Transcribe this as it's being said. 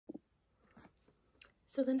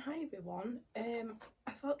So then, hi everyone.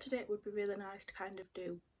 I thought today it would be really nice to kind of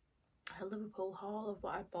do a Liverpool haul of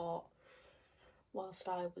what I bought whilst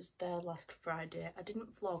I was there last Friday. I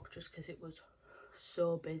didn't vlog just because it was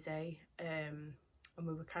so busy, and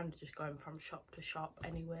we were kind of just going from shop to shop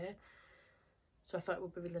anyway. So I thought it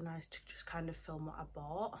would be really nice to just kind of film what I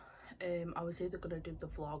bought. I was either going to do the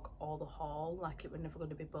vlog or the haul, like it was never going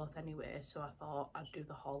to be both anyway, so I thought I'd do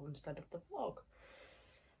the haul instead of the vlog.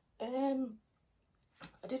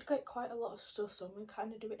 I did get quite a lot of stuff, so I'm going to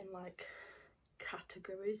kind of do it in like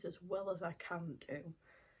categories as well as I can do.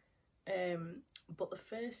 But the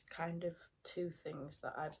first kind of two things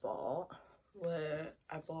that I bought were,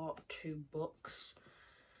 I bought 2 books.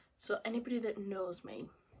 So anybody that knows me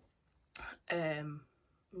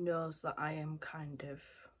knows that I am kind of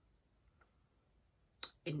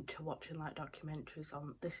into watching like documentaries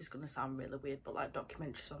on, this is going to sound really weird, but like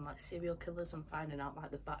documentaries on like serial killers and finding out like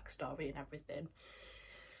the backstory and everything.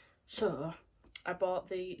 So I bought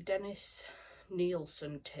the Dennis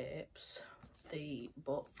Nielsen tapes, the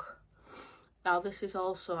book. Now this is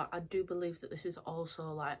also, I do believe that this is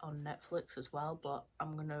also like on Netflix as well, but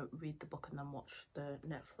I'm gonna read the book and then watch the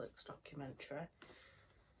Netflix documentary.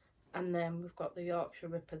 And then we've got the Yorkshire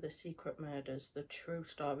Ripper, The Secret Murders, the true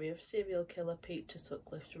story of serial killer Peter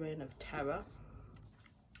Sutcliffe's reign of terror.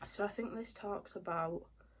 So I think this talks about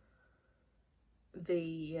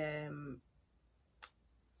the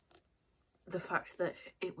fact that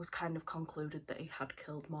it was kind of concluded that he had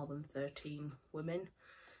killed more than 13 women.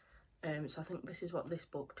 So I think this is what this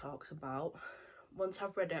book talks about. Once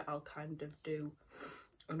I've read it, I'll kind of do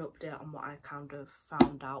an update on what I kind of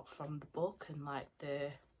found out from the book and like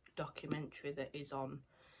the documentary that is on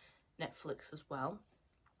Netflix as well.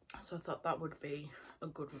 So I thought that would be a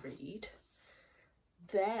good read.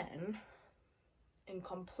 Then, in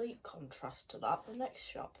complete contrast to that, the next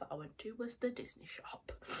shop that I went to was the Disney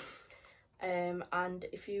shop. And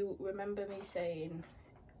if you remember me saying,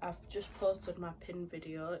 I've just posted my pin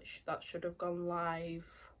video that should have gone live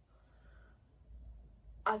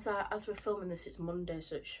as we're filming this. It's Monday,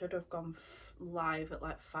 so it should have gone live at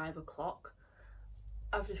like 5 o'clock.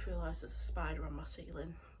 I've just realised there's a spider on my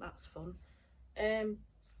ceiling. That's fun.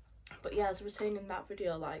 But yeah, as I was saying in that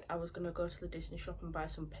video, like I was gonna go to the Disney shop and buy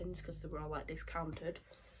some pins because they were all like discounted.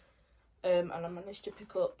 And I managed to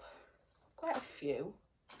pick up quite a few.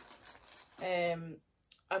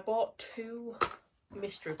 I bought 2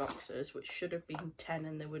 mystery boxes, which should have been 10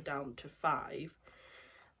 and they were down to 5.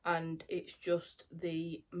 And it's just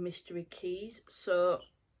the mystery keys. So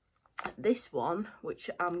this one, which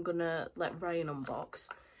I'm gonna let Ryan unbox,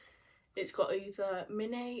 it's got either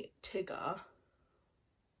Minnie, Tigger, I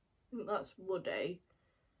think that's Woody,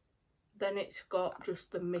 then it's got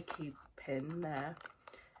just the Mickey pin there,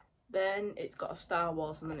 then it's got a Star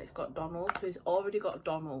Wars, and then it's got Donald. So he's already got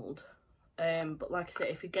Donald, but like I said,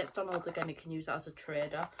 if he gets Donald again, he can use that as a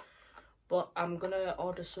trader. But I'm gonna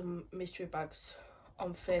order some mystery bags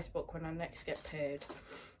on Facebook when I next get paid,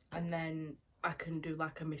 and then I can do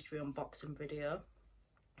like a mystery unboxing video.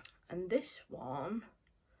 And this one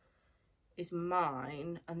is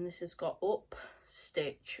mine, and this has got Up,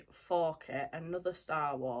 Stitch, Forky, another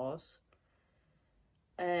Star Wars,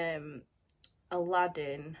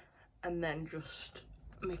 Aladdin, and then just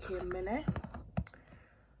Mickey and Minnie.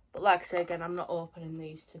 But like I say again, I'm not opening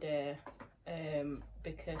these today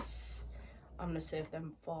because I'm going to save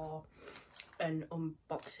them for an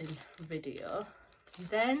unboxing video.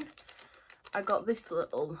 Then I got this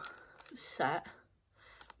little set,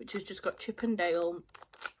 which has just got Chip and Dale,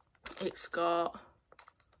 it's got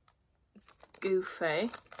Goofy,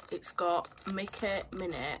 it's got Mickey,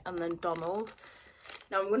 Minnie, and then Donald.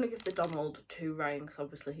 Now I'm going to give the Donald to Ryan because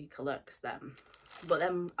obviously he collects them. But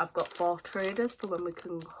then I've got 4 traders for when we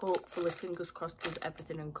can, hopefully, fingers crossed with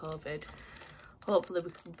everything and COVID, hopefully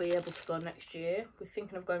we can be able to go next year. We're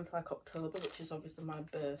thinking of going for like October, which is obviously my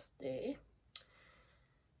birthday.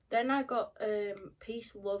 Then I got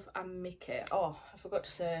Peace, Love and Mickey. Oh, I forgot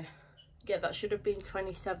to say, yeah, that should have been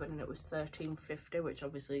 27 and it was $13.50, which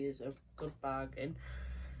obviously is a good bargain.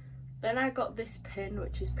 Then I got this pin,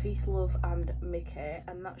 which is Peace, Love and Mickey,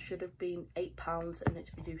 and that should have been £8 and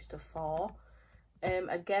it's reduced to 4.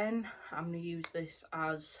 Again, I'm going to use this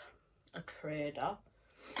as a trader.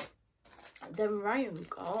 Then Ryan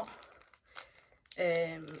got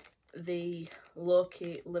the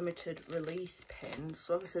Loki limited release pin.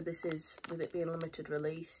 So obviously this is, with it being limited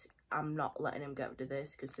release, I'm not letting him get rid of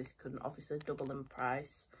this because this can obviously double in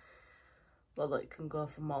price. Well, it can go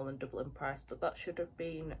for more than double in price, but that should have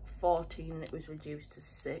been 14 and it was reduced to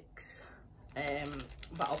 6.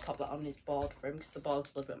 But I'll pop that on his board for him because the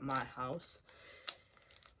boards live at my house.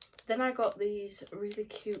 Then I got these really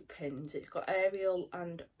cute pins. It's got Ariel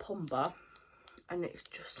and Pumbaa, and it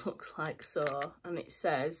just looks like so. And it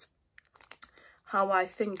says, "How I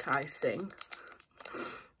think I sing,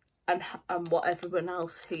 and what everyone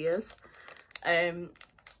else hears."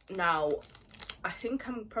 Now, I think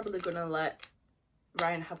I'm probably gonna let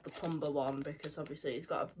Ryan have the Pumbaa one, because obviously he's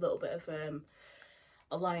got a little bit of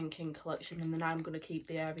a Lion King collection, and then I'm gonna keep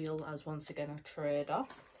the Ariel as once again a trader.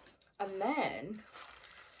 And then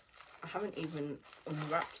I haven't even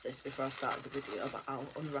unwrapped this before I started the video, but I'll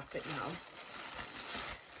unwrap it now.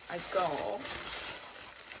 I got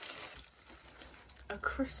a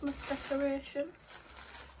Christmas decoration.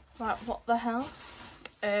 Like, what the hell?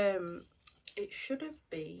 It should have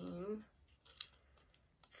been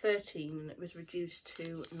 £13 and it was reduced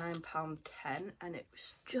to £9.10, and it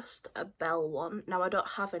was just a Belle one. Now, I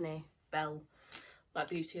don't have any Belle, like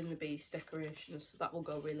Beauty and the Beast decorations, so that will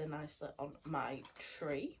go really nicely on my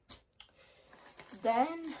tree.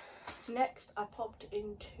 Then next I popped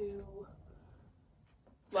into,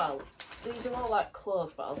 well, these are all like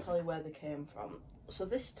clothes, but I'll tell you where they came from. So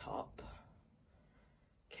this top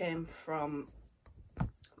came from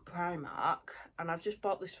Primark, and I've just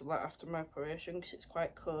bought this for like after my operation because it's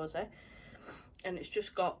quite cozy, and it's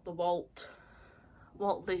just got the Walt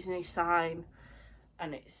Disney sign,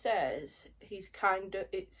 and it says it's kind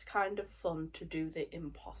of fun to do the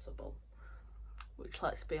impossible, which,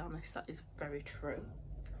 let's be honest, that is very true.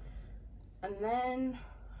 And then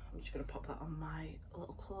I'm just going to pop that on my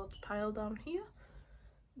little clothes pile down here.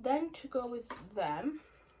 Then to go with them,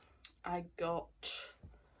 I got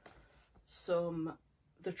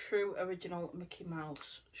the true original Mickey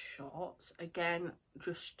Mouse shorts, again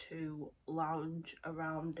just to lounge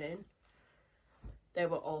around in. They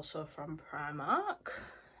were also from Primark.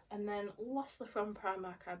 And then lastly from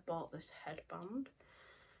Primark, I bought this headband,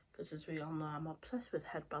 because as we all know, I'm obsessed with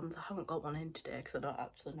headbands. I haven't got one in today because I don't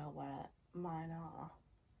actually know where mine are,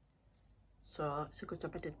 so it's a good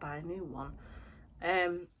job I did buy a new one.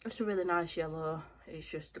 It's a really nice yellow. It's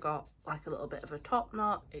just got like a little bit of a top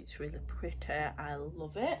knot. It's really pretty. I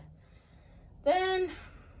love it. Then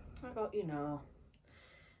I got, you know,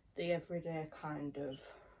 the everyday kind of,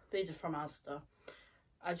 these are from Asda.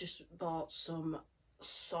 I just bought some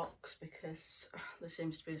socks because there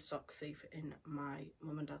seems to be a sock thief in my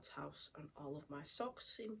mum and dad's house, and all of my socks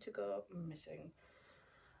seem to go missing.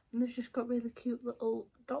 And they've just got really cute little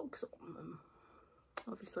dogs on them.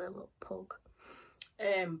 Obviously a little pug.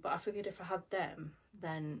 But I figured if I had them,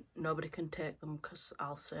 then nobody can take them because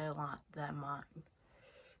I'll say like they're mine.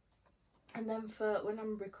 And then for when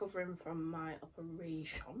I'm recovering from my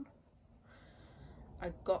operation,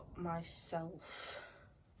 I got myself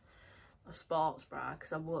a sports bra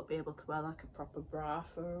because I won't be able to wear like a proper bra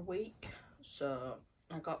for a week. So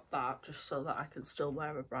I got that just so that I can still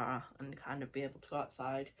wear a bra and kind of be able to go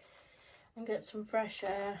outside and get some fresh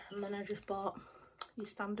air. And then I just bought your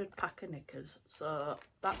standard pack of knickers. So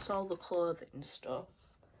that's all the clothing stuff.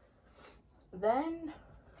 Then,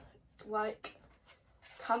 like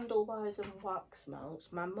candle wise and wax melts,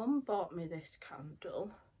 my mum bought me this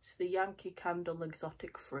candle. It's the Yankee Candle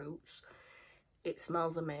Exotic Fruits. It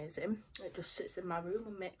smells amazing. It just sits in my room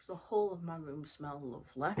and makes the whole of my room smell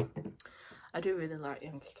lovely. I do really like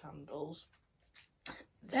Yankee candles.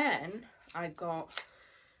 Then I got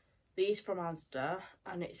these from Asda,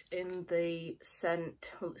 and it's in the scent,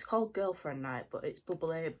 well, it's called Girlfriend Night, but it's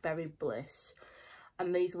Bubbly Berry Bliss.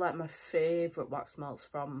 And these are like my favourite wax melts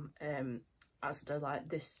from Asda, like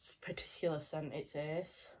this particular scent, it's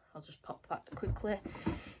ace. I'll just pop that quickly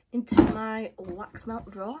into my wax melt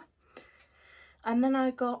drawer. And then I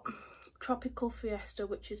got Tropical Fiesta,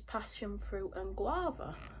 which is passion fruit and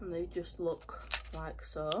guava, and they just look like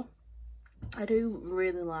so. I do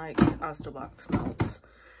really like Asda wax melts.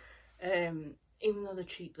 Even though they're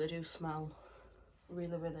cheap, they do smell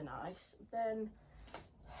really, really nice. Then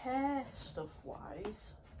hair stuff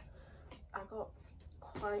wise, I got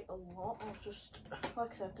quite a lot. I just,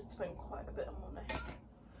 like I said, I did spend quite a bit of money.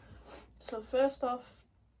 So first off,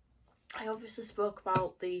 I obviously spoke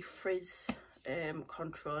about the Frizz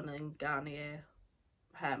Controlling Garnier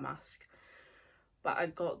hair mask, but I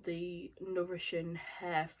got the Nourishing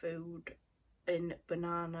Hair Food in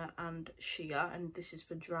banana and shea, and this is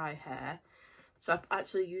for dry hair. So I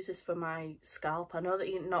actually use this for my scalp. I know that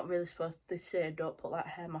you're not really supposed to, they say don't put that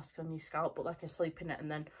hair mask on your scalp, but like I sleep in it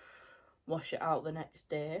and then wash it out the next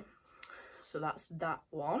day. So that's that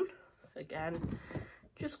one. Again,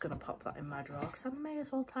 just gonna pop that in my drawer because I may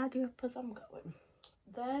as well tidy up as I'm going.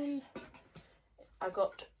 Then I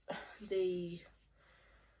got the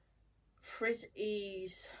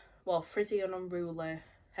Frizzy and Unruly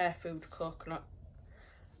Hair Food Coconut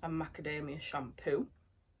and macadamia shampoo.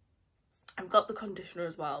 I've got the conditioner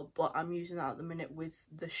as well, but I'm using that at the minute with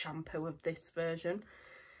the shampoo of this version.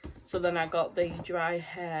 So then I got the dry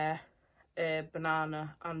hair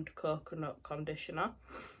banana and coconut conditioner.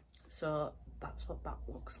 So that's what that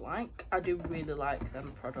looks like. I do really like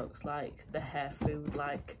them products, like the hair food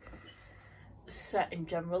like set in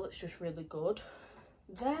general. It's just really good.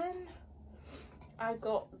 Then I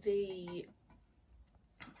got the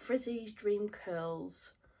Frizzy's Dream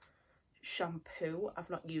Curls shampoo. I've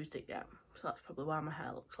not used it yet, so that's probably why my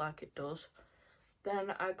hair looks like it does.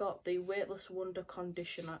 Then I got the Weightless Wonder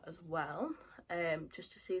conditioner as well,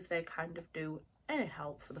 just to see if they kind of do any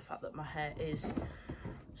help for the fact that my hair is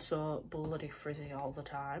so bloody frizzy all the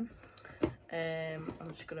time.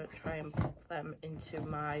 I'm just going to try and pop them into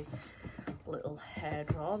my little hair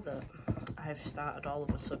drawer that I've started all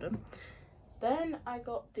of a sudden. Then I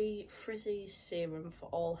got the Frizzy serum for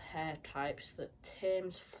all hair types that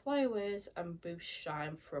tames flyaways and boosts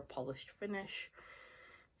shine for a polished finish.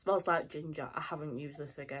 Smells like ginger. I haven't used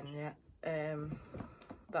this again yet.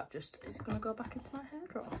 That just is going to go back into my hair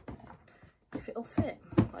drawer if it'll fit.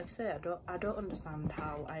 Like I say, I don't understand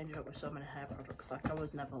how I ended up with so many hair products. Like, I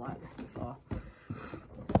was never like this before.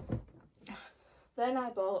 Then I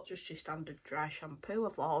bought just your standard dry shampoo.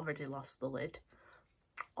 I've already lost the lid.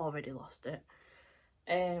 Already lost it.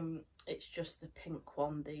 It's just the pink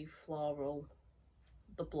one, the floral,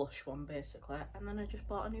 the blush one basically. And then I just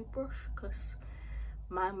bought a new brush because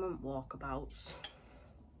mine won't walkabouts.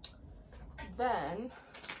 Then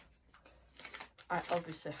I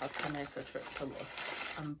obviously had to make a trip to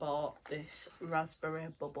Lush and bought this raspberry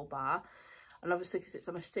bubble bar. And obviously because it's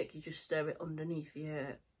on a stick, you just stir it underneath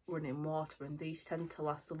your running water, and these tend to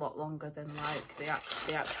last a lot longer than like the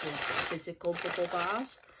actual physical bubble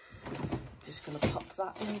bars. Just gonna pop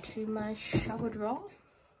that into my shower drawer.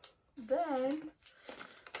 Then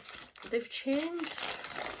they've changed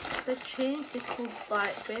the called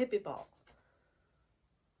like baby bot.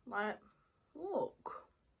 Like, look,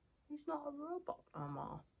 he's not a robot no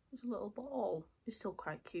more. He's a little ball. He's still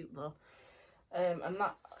quite cute though. And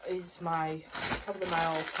that is probably my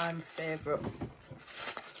all-time favourite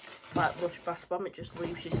like Lush bath bomb. It just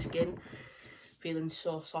leaves your skin feeling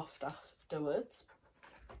so soft afterwards.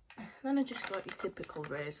 Then I just got your typical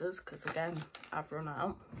razors because again I've run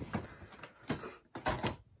out.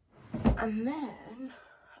 And then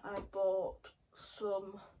I bought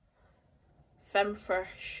some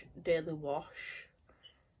Femfresh Daily Wash.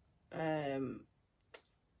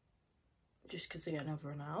 Just because again I've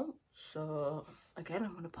run out. So again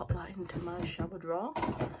I'm going to pop that into my shower drawer.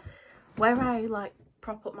 Where I like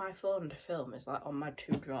prop up my phone to film is like on my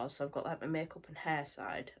two drawers. So I've got like my makeup and hair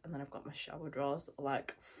side, and then I've got my shower drawers that are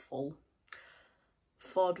like full.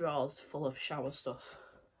 4 drawers full of shower stuff.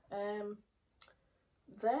 Then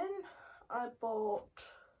I bought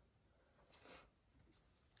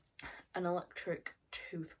an electric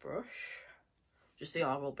toothbrush, just the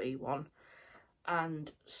Oral-B one,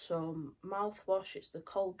 and some mouthwash. It's the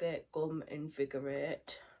Colgate Gum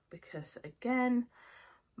Invigorate because again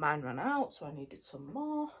mine ran out, so I needed some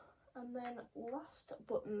more. And then last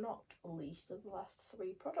but not least of the last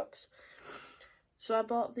 3 products, so I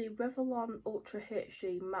bought the Revlon Ultra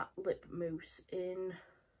HD Matte Lip Mousse in,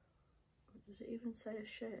 does it even say a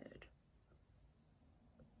shade?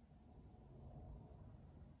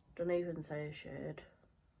 Don't even say a shade.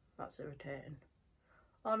 That's irritating.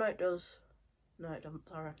 Oh no, it does. No, it doesn't.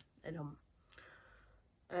 Sorry, it don't.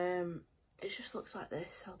 It just looks like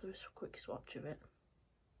this. I'll do a quick swatch of it.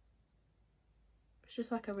 It's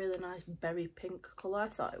just like a really nice berry pink colour. I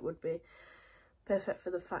thought it would be perfect for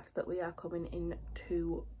the fact that we are coming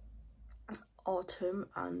into autumn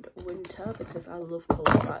and winter, because I love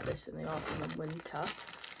colours like this in the autumn and winter.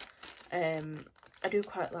 I do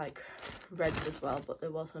quite like reds as well, but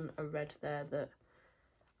there wasn't a red there that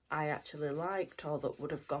I actually liked or that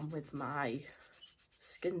would have gone with my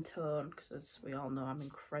skin tone, because as we all know I'm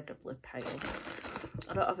incredibly pale.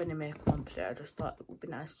 I don't have any makeup on today. I just thought it would be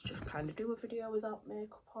nice to just kind of do a video without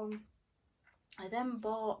makeup on. I then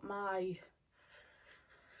bought my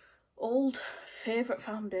old favourite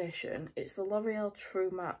foundation. It's the L'Oreal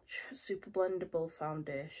True Match Super Blendable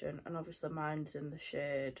Foundation, and obviously mine's in the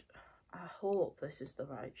shade, I hope this is the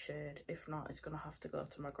right shade. If not, it's going to have to go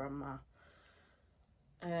to my grandma.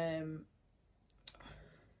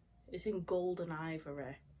 It's in Golden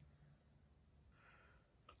Ivory.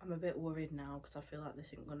 I'm a bit worried now because I feel like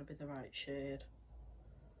this isn't going to be the right shade.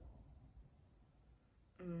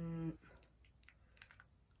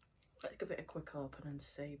 Let's give it a quick open and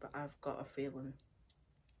see, but I've got a feeling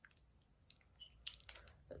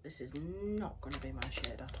that this is not going to be my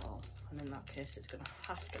shade at all, and in that case it's going to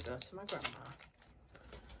have to go to my grandma.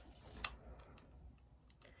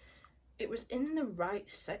 It was in the right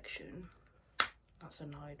section. That's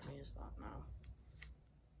annoyed me as that now.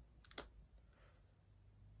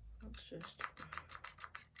 Let's just...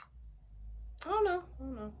 oh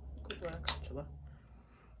no, good work actually.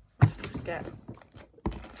 Let's just get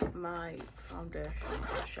my foundation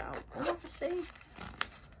brush out. We'll have a see.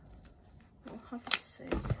 We'll have a see.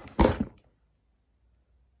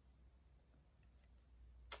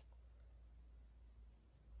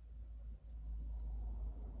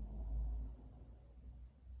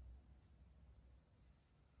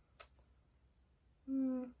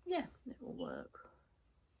 Yeah, it will work.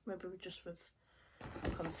 Maybe just with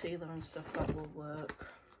concealer and stuff that will work.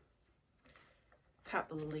 Can't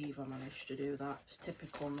believe I managed to do that. It's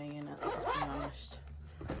typical me, innit? Let's be honest.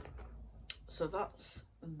 So that's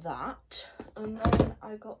that. And then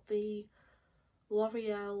I got the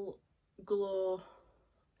L'Oreal Glow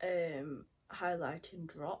highlighting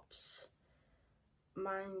drops.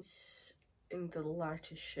 Mine's in the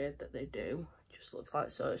lightest shade that they do. Just looks like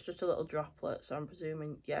so. It's just a little droplet, so I'm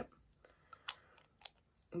presuming, yep.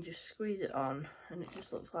 You just squeeze it on and it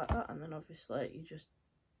just looks like that, and then obviously you just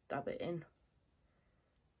dab it in.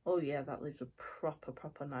 Oh yeah, that leaves a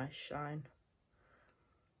proper nice shine.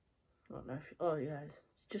 I don't know if, oh yeah, it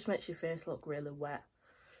just makes your face look really wet.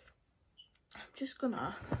 I'm just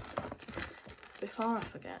gonna, before I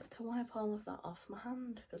forget, to wipe all of that off my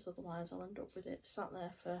hand, because otherwise I'll end up with it sat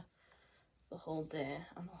there for the whole day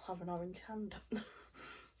and I'll have an orange hand.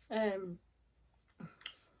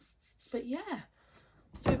 But yeah,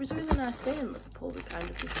 so it was a really nice day in Liverpool. We kind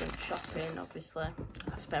of just went shopping. Obviously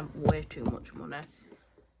I spent way too much money,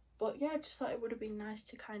 but yeah, I just thought it would have been nice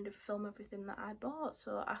to kind of film everything that I bought.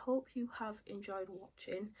 So I hope you have enjoyed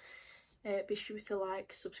watching. Be sure to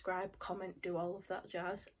like, subscribe, comment, do all of that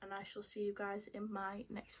jazz, and I shall see you guys in my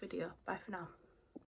next video. Bye for now.